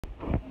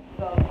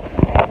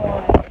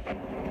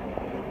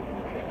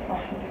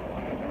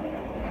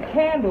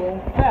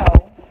handle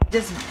fell.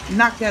 Just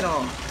knock that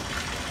off.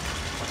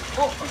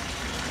 Oh,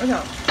 what's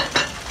up?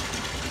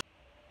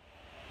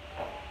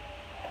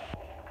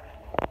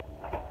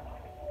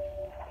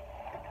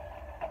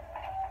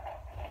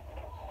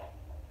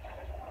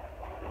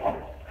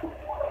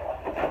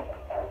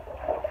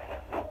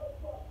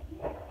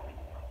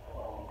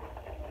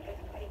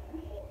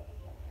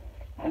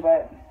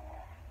 But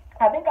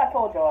I think I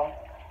told y'all,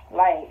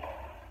 like,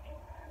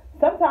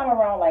 sometime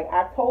around like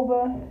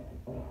October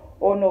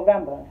or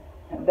November,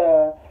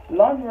 the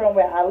laundry room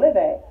where I live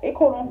at, it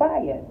caught on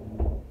fire,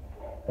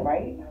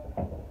 right?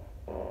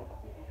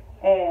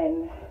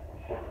 And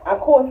of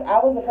course, I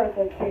was the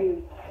person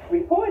to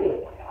report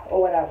it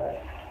or whatever,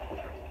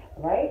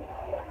 right?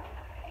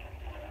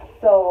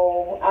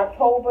 So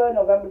October,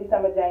 November,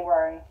 December,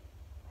 January,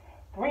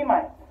 3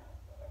 months,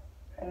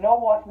 no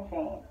wash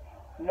machine,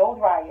 no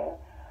dryer.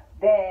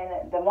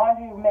 Then the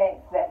laundry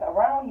mats that's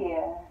around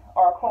here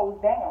are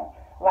closed down.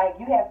 Like,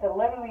 you have to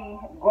literally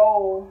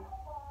go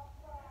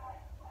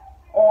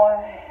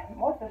on,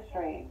 what's the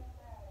street?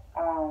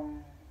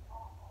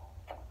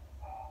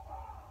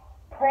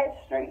 Pratt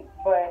Street,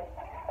 but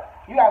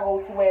you gotta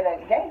go to where the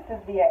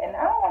gangsters be at. And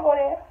I don't wanna go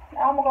there.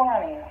 I don't wanna go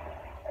around here.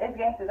 It's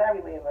gangsters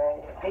everywhere, but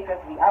they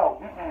just be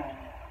out.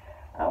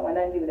 I don't want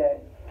nothing to do with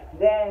that.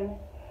 Then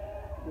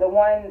the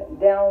one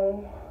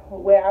down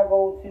where I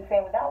go to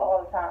Family Dollar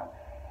all the time,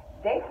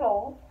 they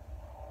closed.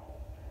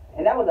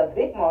 And that was a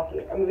big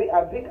market. I mean,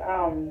 a big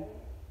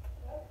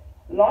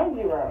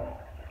laundry room.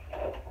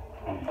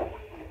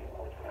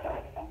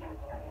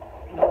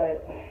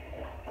 But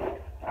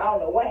I don't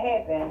know what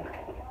happened,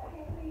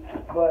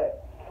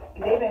 but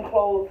they've been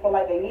closed for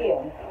like a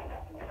year.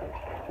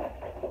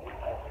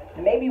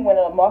 Maybe when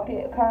the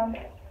market comes,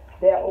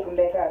 they'll open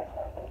back up.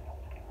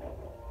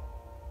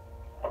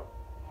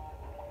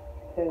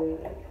 Cause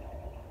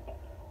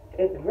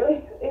it's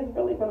really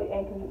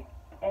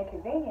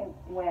inconvenient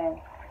when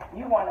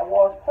you want to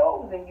wash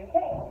clothes and you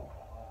can't.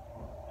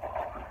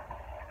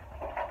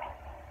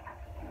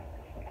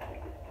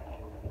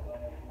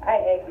 I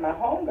asked my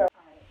homegirl,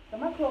 so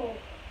my clothes,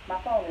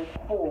 my phone is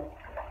full,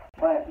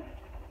 but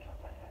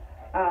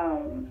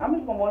I'm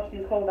just gonna wash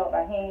these clothes out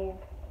by hand,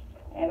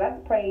 and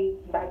let's pray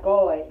by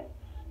God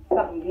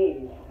something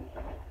gives.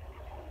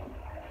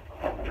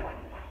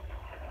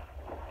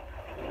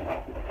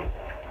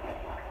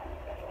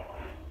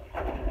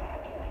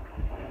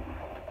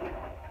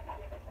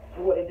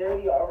 Water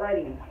dirty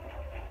already.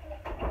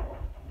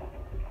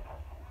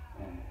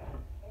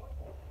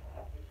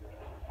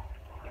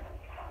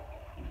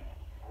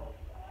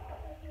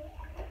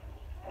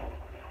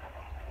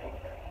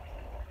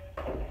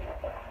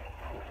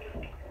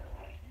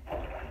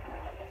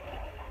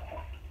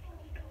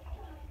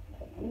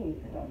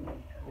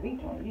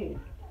 Bleach on you.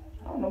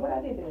 I don't know what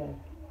I did to that.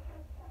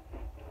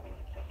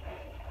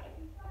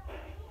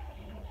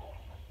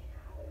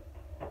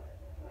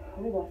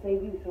 We're gonna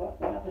save you, so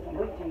I'm gonna put some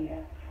bleach in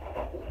here.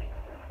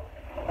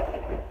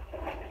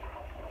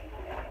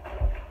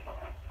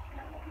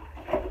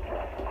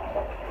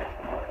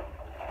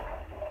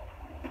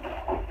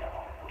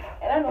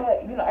 And I know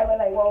that, everybody's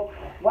like, well,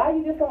 why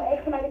you just don't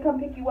ask somebody to come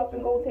pick you up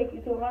and go take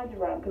you to the laundry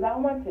room? Because I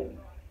don't want to.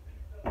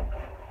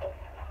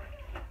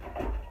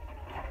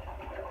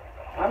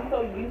 I'm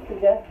so used to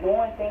just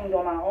doing things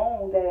on my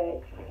own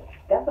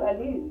that's what I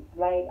do.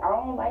 Like, I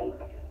don't like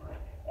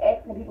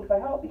asking people for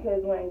help,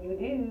 because when you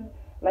do,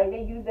 like,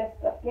 they use that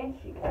stuff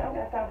against you. I don't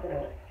got time for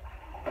that.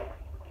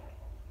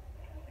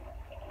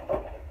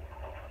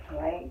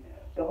 Like,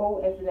 the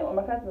whole incident with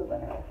my cousins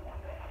went out.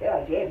 They're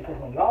like, yeah, because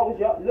when y'all was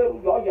little,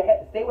 y'all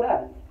had to stay with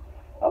us.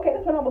 Okay,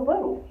 that's when I was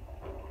little.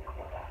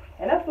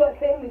 And that's what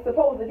family's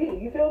supposed to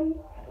do. You feel me?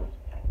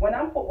 When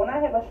I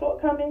have a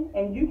shortcoming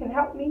and you can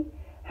help me,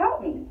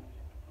 help me.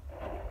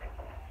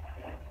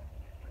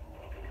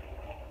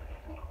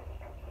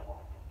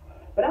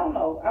 But I don't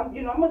know. I'm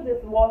gonna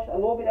just wash a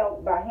little bit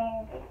out by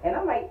hand, and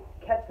I might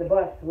catch the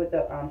bus with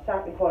the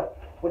shopping cart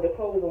with the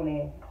clothes on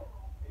there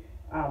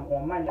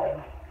on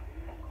Monday.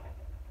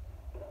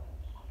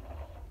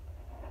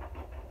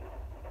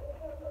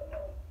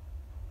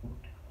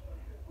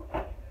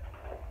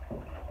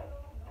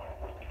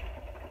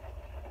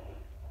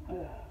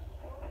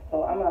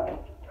 So I'm gonna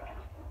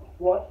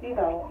wash these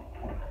out,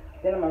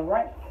 then I'm gonna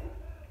rinse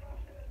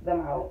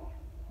them out,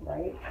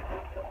 right?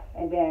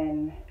 And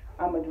then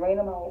I'm gonna drain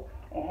them out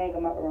and hang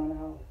them up around the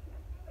house.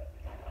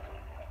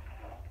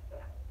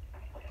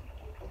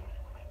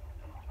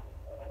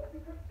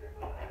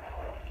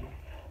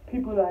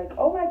 People are like,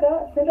 oh my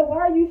God, Cinda, why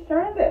are you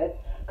sharing this?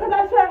 Because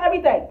I share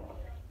everything.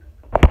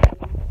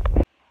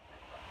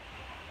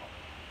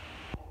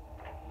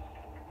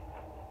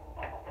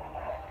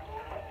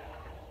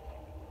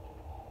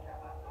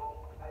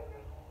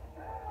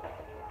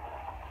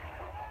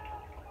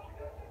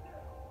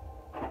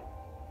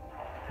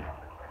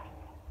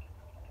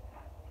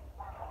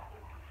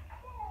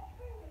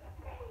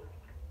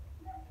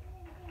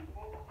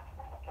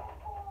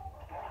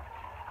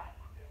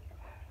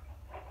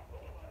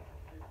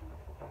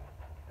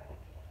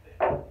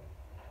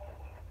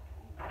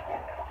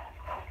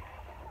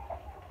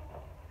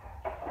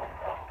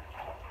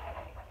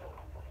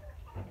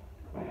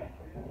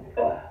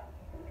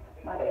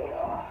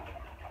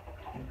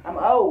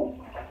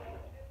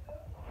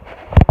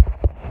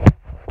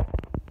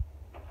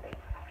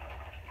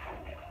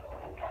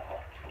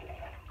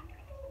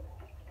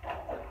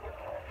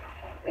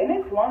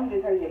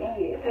 detergent in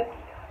here. It's just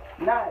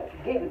not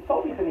getting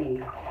soapy for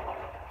me.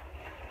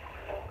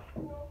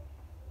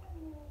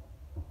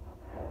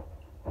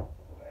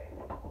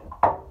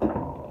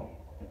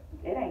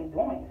 It ain't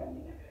doing for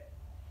me.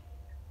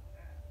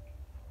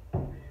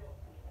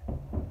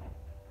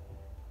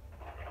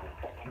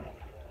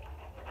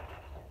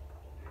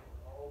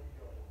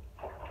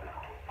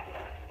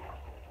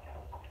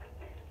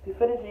 To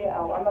finish it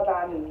out, I'm gonna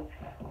buy me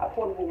a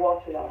portable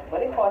washer though,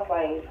 but it costs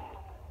like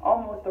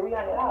almost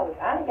 $300.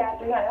 I ain't got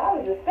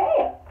 $300 to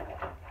spare.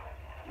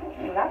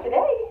 Not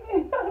today.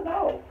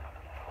 No.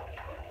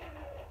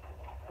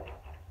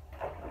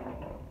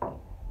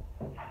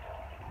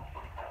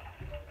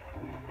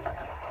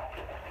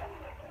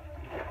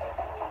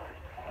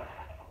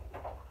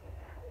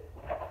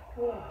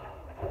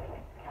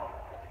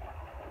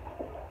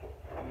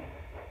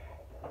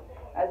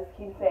 I just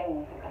keep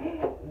saying,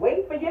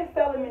 wait for your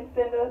settlement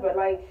center, but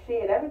like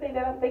shit, everything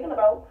that I'm thinking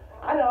about,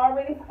 I done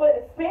already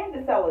spent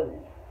the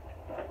settlement.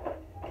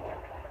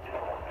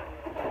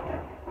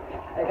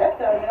 Like that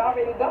settlement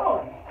already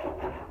gone.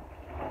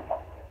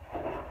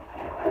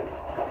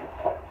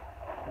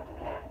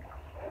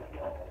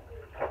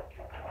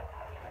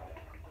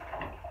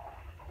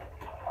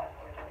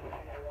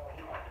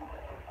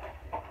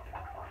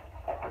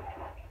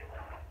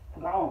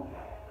 Gone.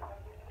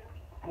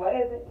 What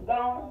is it?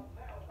 Gone.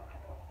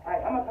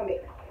 Alright, I'm gonna come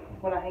back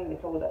when I hang the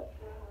clothes up.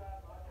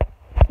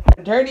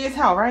 Dirty as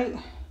hell, right?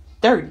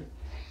 Dirty.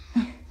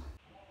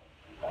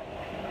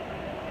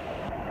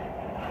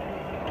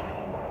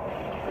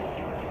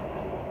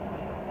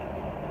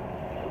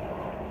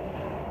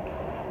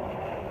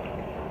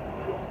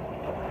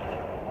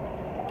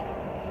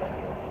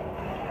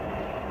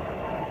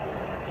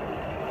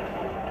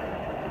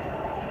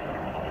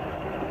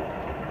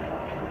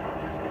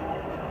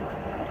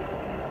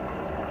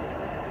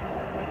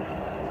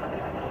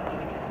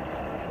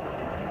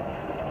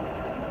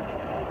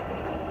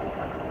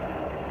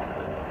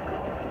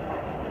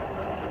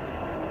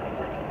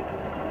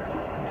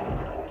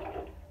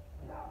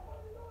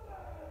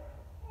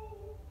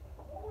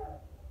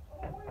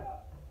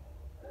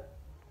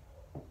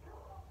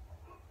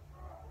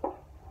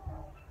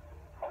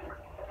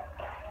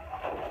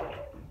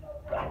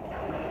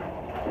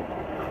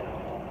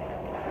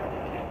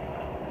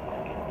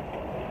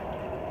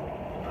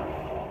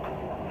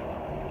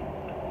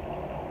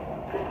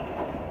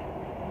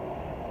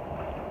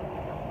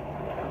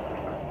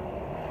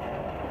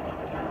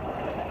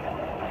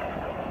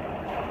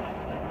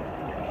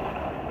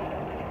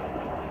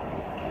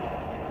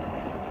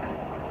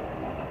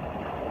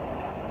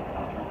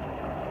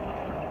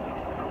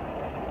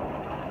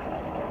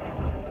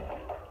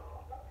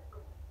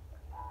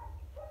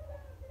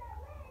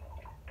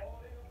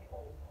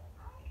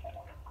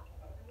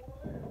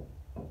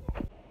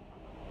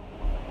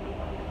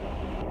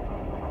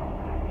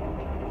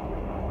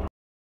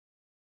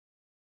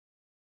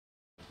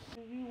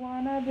 Do you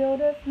wanna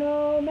build a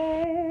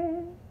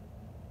snowman?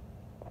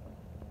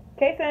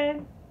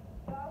 Kason,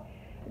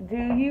 do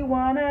you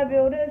wanna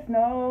build a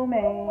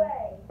snowman? Go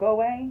away. Go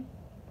away?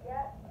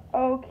 Yep.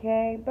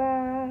 Okay,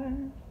 bye.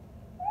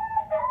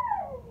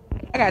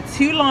 I got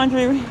 2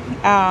 laundry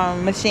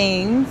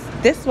machines.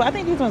 This one, I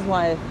think these ones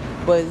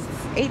was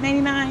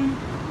 $8.99.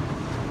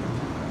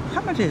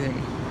 How much is it?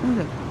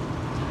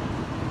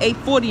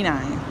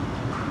 $8.49.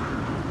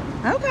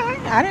 Okay,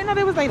 I didn't know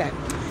they was like that.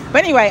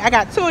 But anyway, I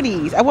got 2 of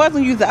these. I was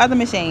gonna use the other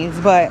machines,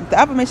 but the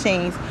other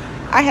machines,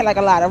 I had like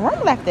a lot of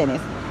room left in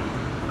it.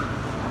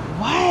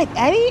 What,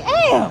 Eddie?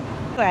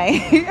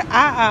 Anyway,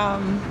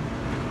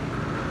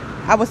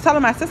 I was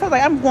telling my sister,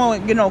 like, I'm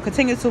going,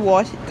 continue to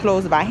wash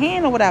clothes by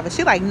hand or whatever.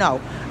 She like, no,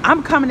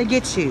 I'm coming to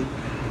get you.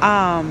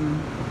 I'm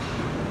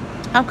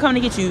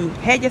coming to get you.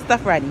 Had your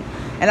stuff ready.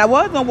 And I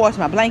was gonna wash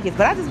my blankets,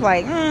 but I just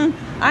like, I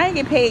ain't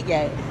get paid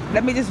yet.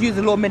 Let me just use a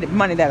little bit of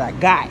money that I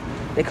got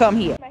to come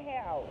here. My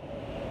hair out.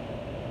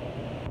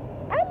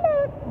 I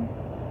look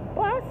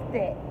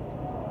busted.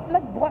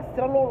 Look busted,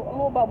 a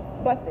little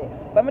busted.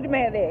 But I'm gonna do my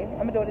hair today.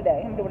 I'm gonna do it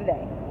today.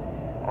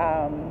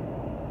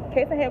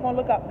 Kason hair gonna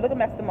look a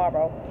mess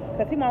tomorrow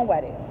because he won't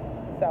wet it.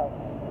 So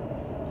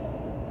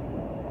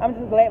I'm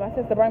just glad my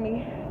sister brought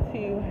me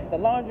to the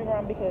laundry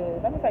room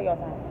because let me tell y'all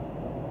something.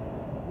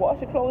 Wash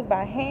your clothes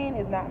by hand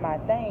is not my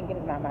thing. It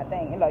is not my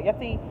thing. And look, y'all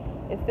see,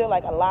 it's still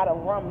like a lot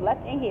of room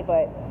left in here,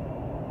 but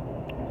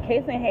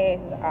Kason has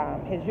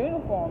his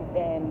uniforms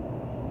and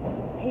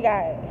he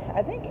got,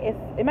 I think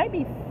it might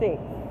be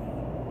 6.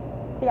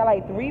 He got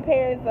like 3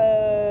 pairs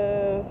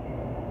of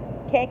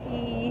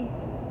khaki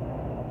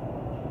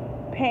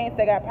pants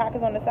that got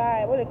pockets on the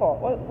side. What are they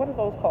called? What are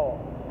those called?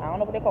 I don't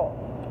know what they're called.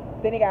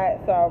 Then he got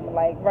some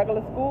like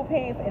regular school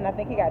pants, and I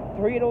think he got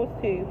 3 of those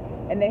too.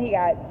 And then he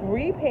got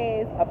 3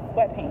 pairs of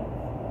sweatpants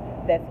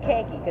that's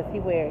khaki because he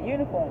wears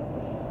uniforms.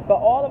 But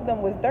all of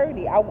them was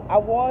dirty. I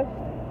washed,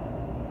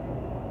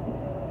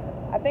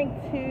 I think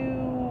 2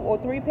 or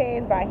 3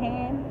 pairs by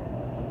hand.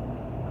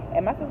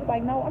 And my sister's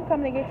like, no, I'm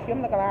coming to get you.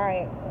 I'm looking all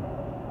right.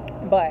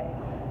 But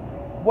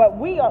what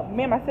me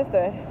and my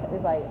sister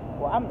is like,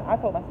 well, I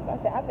told my sister, I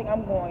said, I think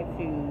I'm going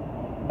to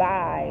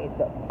buy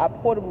a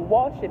portable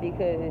washer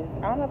because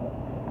I don't know.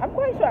 I'm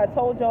quite sure I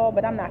told y'all,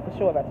 but I'm not for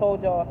sure if I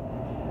told y'all.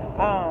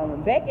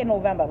 Back in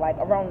November, like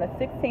around the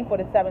 16th or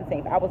the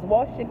 17th, I was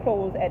washing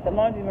clothes at the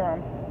laundry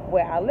room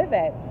where I live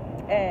at,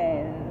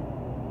 and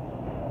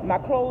my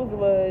clothes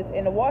was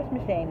in the wash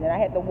machine, and I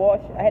had to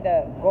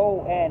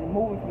go and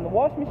move it from the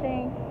wash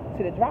machine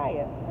to the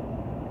dryer.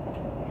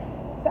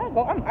 So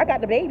I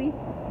got the baby,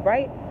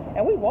 right?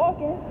 And we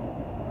walking,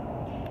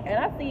 and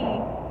I see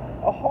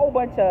a whole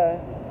bunch of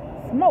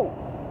smoke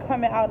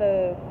coming out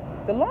of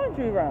the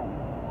laundry room.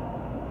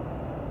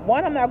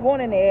 One, I'm not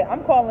going in there.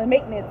 I'm calling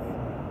maintenance.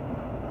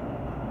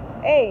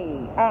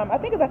 Hey, I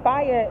think it's a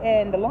fire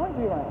in the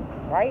laundry room,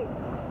 right?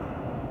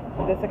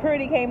 The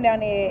security came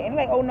down there and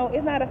like, oh no,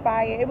 it's not a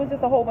fire. It was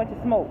just a whole bunch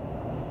of smoke.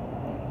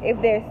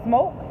 If there's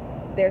smoke,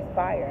 there's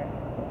fire,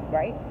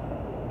 right?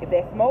 If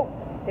there's smoke,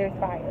 there's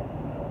fire.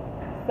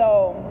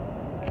 So,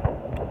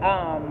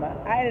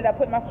 I ended up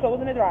putting my clothes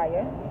in the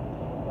dryer,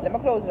 let my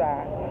clothes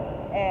dry,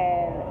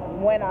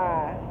 and when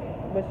I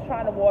was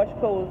trying to wash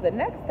clothes the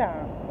next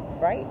time,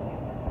 right?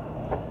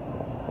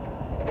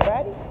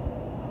 Ready?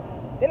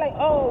 They're like,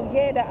 oh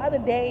yeah, the other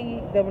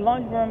day the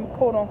laundry room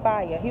caught on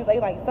fire. He was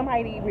like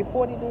somebody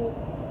reported it,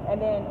 and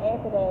then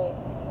after that,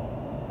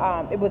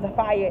 it was a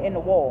fire in the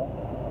wall.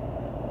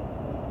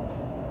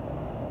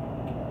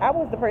 I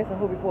was the person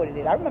who reported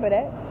it. I remember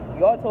that.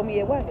 Y'all told me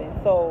it wasn't.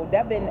 So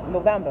that been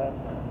November.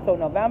 So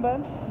November,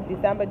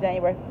 December,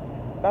 January,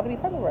 probably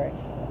February.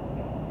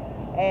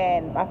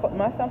 And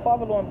my son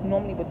father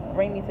normally would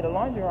bring me to the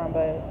laundry room,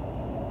 but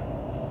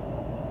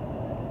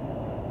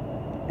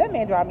that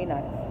man drive me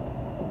nuts.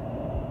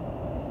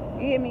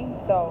 You hear me?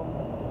 So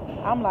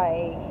I'm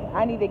like,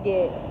 I need to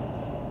get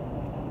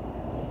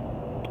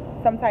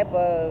some type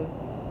of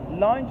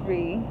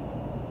laundry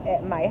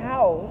at my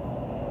house,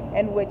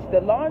 in which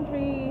the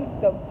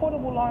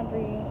portable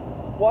laundry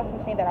wash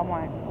machine that I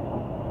want,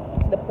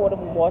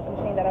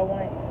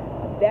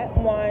 that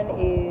one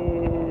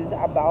is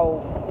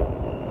about,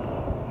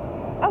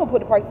 I'm gonna put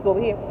the prices over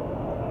here.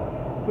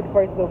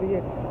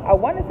 I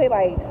want to say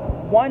like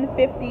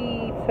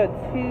 $150 to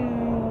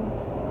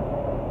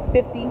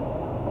 $250.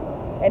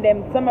 And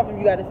then some of them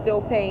you got to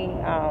still pay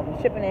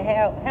shipping and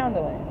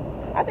handling.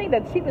 I think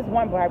the cheapest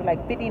one probably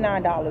like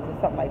 $59 or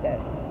something like that.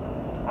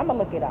 I'm going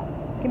to look it up.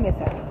 Give me a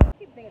second. I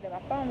keep thinking that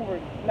my phone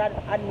was not,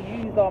 I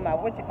used all my,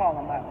 up.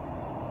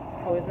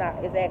 So it's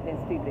acting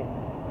stupid.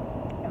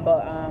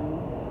 But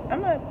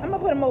I'm going to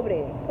put them over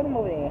there.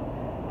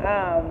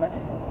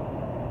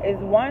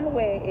 It's one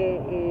where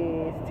it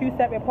is two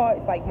separate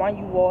parts. Like one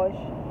you wash,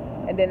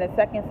 and then the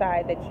second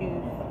side that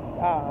you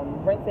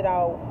rinse it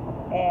out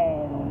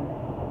and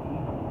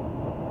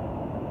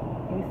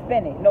you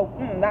spin it. No,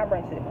 not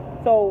rinse it.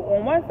 So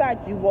on one side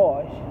you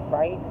wash,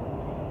 right?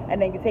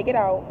 And then you take it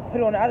out,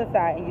 put it on the other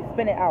side, and you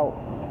spin it out.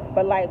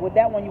 But like with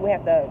that one, you would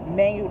have to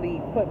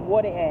manually put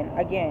water in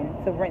again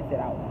to rinse it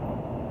out.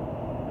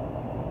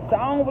 So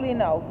I don't really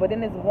know. But then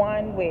there's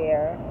one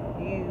where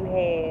you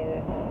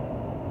have,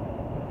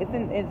 it's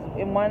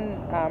in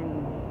one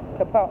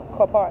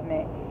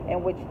compartment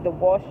in which the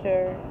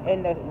washer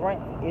and the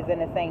rinse is in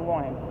the same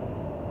one.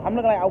 I'm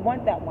looking like I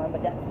want that one,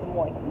 but that's the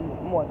more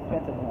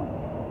expensive one.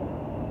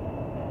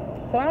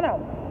 So I don't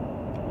know.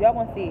 Y'all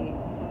gonna see.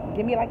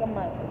 Give me like a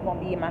month. It's gonna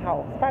be in my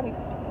house.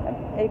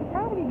 It'll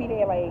probably be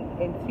there like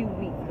in 2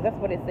 weeks. Cause that's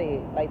what it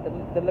said. Like the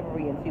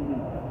delivery in 2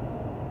 weeks.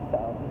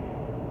 So,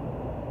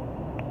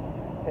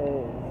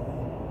 cause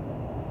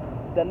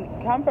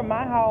come from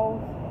my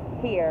house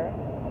here,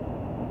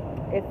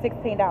 it's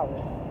 $16.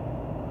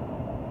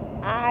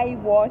 I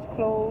wash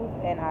clothes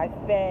and I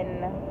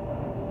spend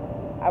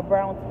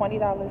around $20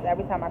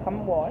 every time I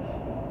come and wash.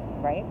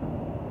 Right?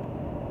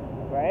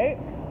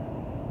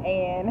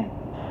 And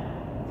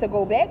to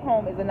go back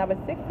home is another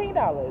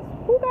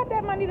 $16. Who got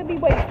that money to be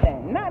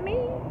wasting? Not me.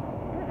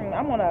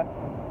 I'm on a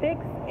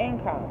fixed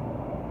income.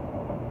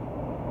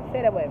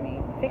 Say that with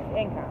me. Fixed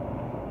income.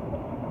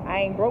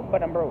 I ain't broke,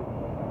 but I'm broke.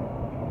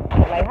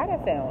 Like, how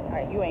that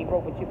sound? You ain't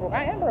broke, but you broke.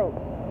 I am broke.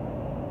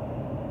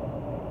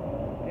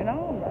 You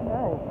know, I'm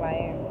broke.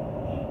 Like,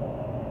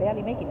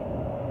 barely making it.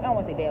 I don't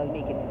want to say barely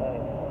making it, but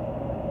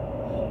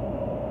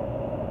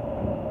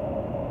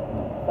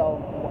so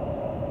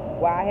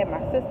while I have my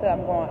sister,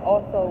 I'm going to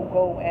also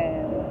go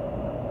and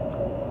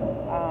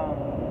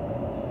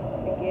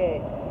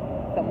get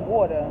some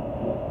water,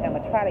 and I'm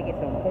going to try to get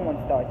some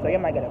cornstarch. So you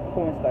might get a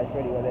cornstarch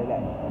video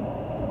today.